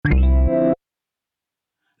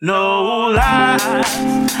no lies.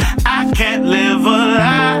 I can't live a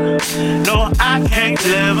lie. No, I can't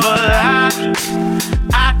live a lie.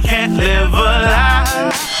 I can't live a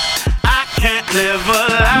lie. I can't live a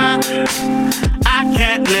lie. I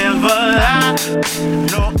can't live a lie.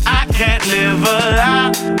 No, I can't live a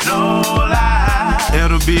lie. No lie.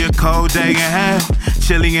 It'll be a cold day in hell,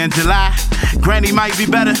 chilly in July. Granny might be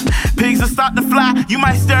better, pigs will start to fly. You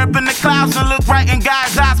might stare up in the clouds and look right in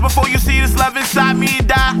God's eyes. Before you see this love inside me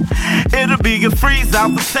die, it'll be a freeze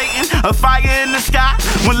out for Satan, a fire in the sky.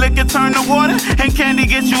 When liquor turn to water and candy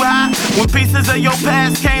gets you high. When pieces of your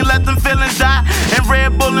past can't let them feelings die. And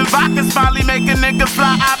Red Bull and vodka's finally make a nigga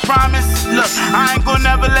fly. I promise, look, I ain't gonna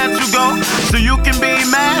never let you go. So you can be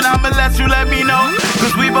mad, I'ma let you let me know.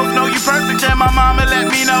 Cause we both know you perfect and my mama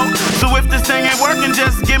let me know. So if this thing ain't working,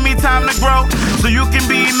 just give me time to grow. So you can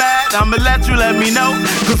be mad, I'ma let you let me know.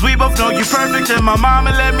 Cause we both know you perfect and my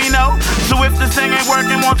mama let me know. So if this thing ain't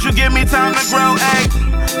working, won't you give me time to grow? Hey,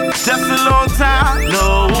 just a little time,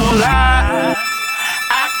 no lie.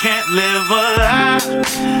 I can't live a lie.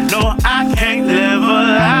 No, I can't live a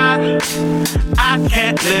lie. I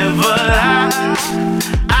can't live a lie.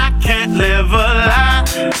 I can't live a lie.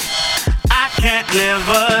 I can't live a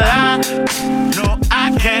lie. No,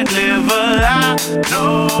 I can't live a lie.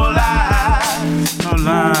 No lies. No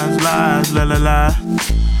lies, la la la.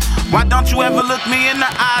 Why don't you ever look me in the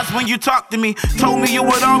eyes when you talk to me? Told me you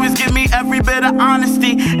would always give me every bit of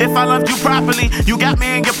honesty. If I loved you properly, you got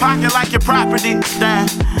me in your pocket like your property. Damn,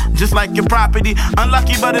 just like your property.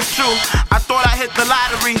 Unlucky, but it's true. I thought I hit the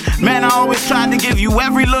lottery. Man, I always tried to give you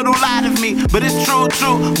every little lie of me. But it's true.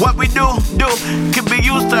 What we do could be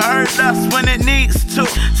used to hurt us when it needs to.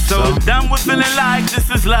 So done with feeling like this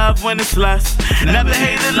is love when it's lust. Never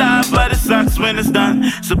hated love, but it sucks when it's done.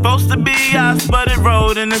 Supposed to be us, but it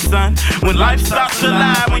rolled in the sun. When life starts to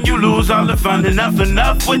lie, when you lose all the fun. Enough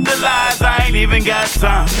with the lies, I ain't even got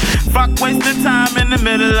time. Fuck wasting time in the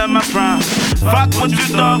middle of my prime. Fuck what you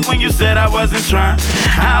thought when you said I wasn't trying.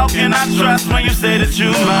 How can I trust when you say that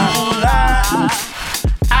you mine?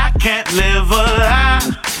 I can't live a lie.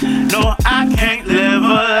 No, I can't live a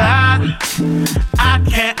lie. I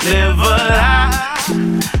can't live a lie.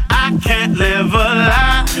 I can't live a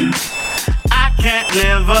lie. I can't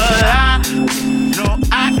live a lie. No,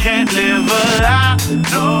 I can't live a lie.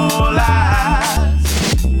 No lies.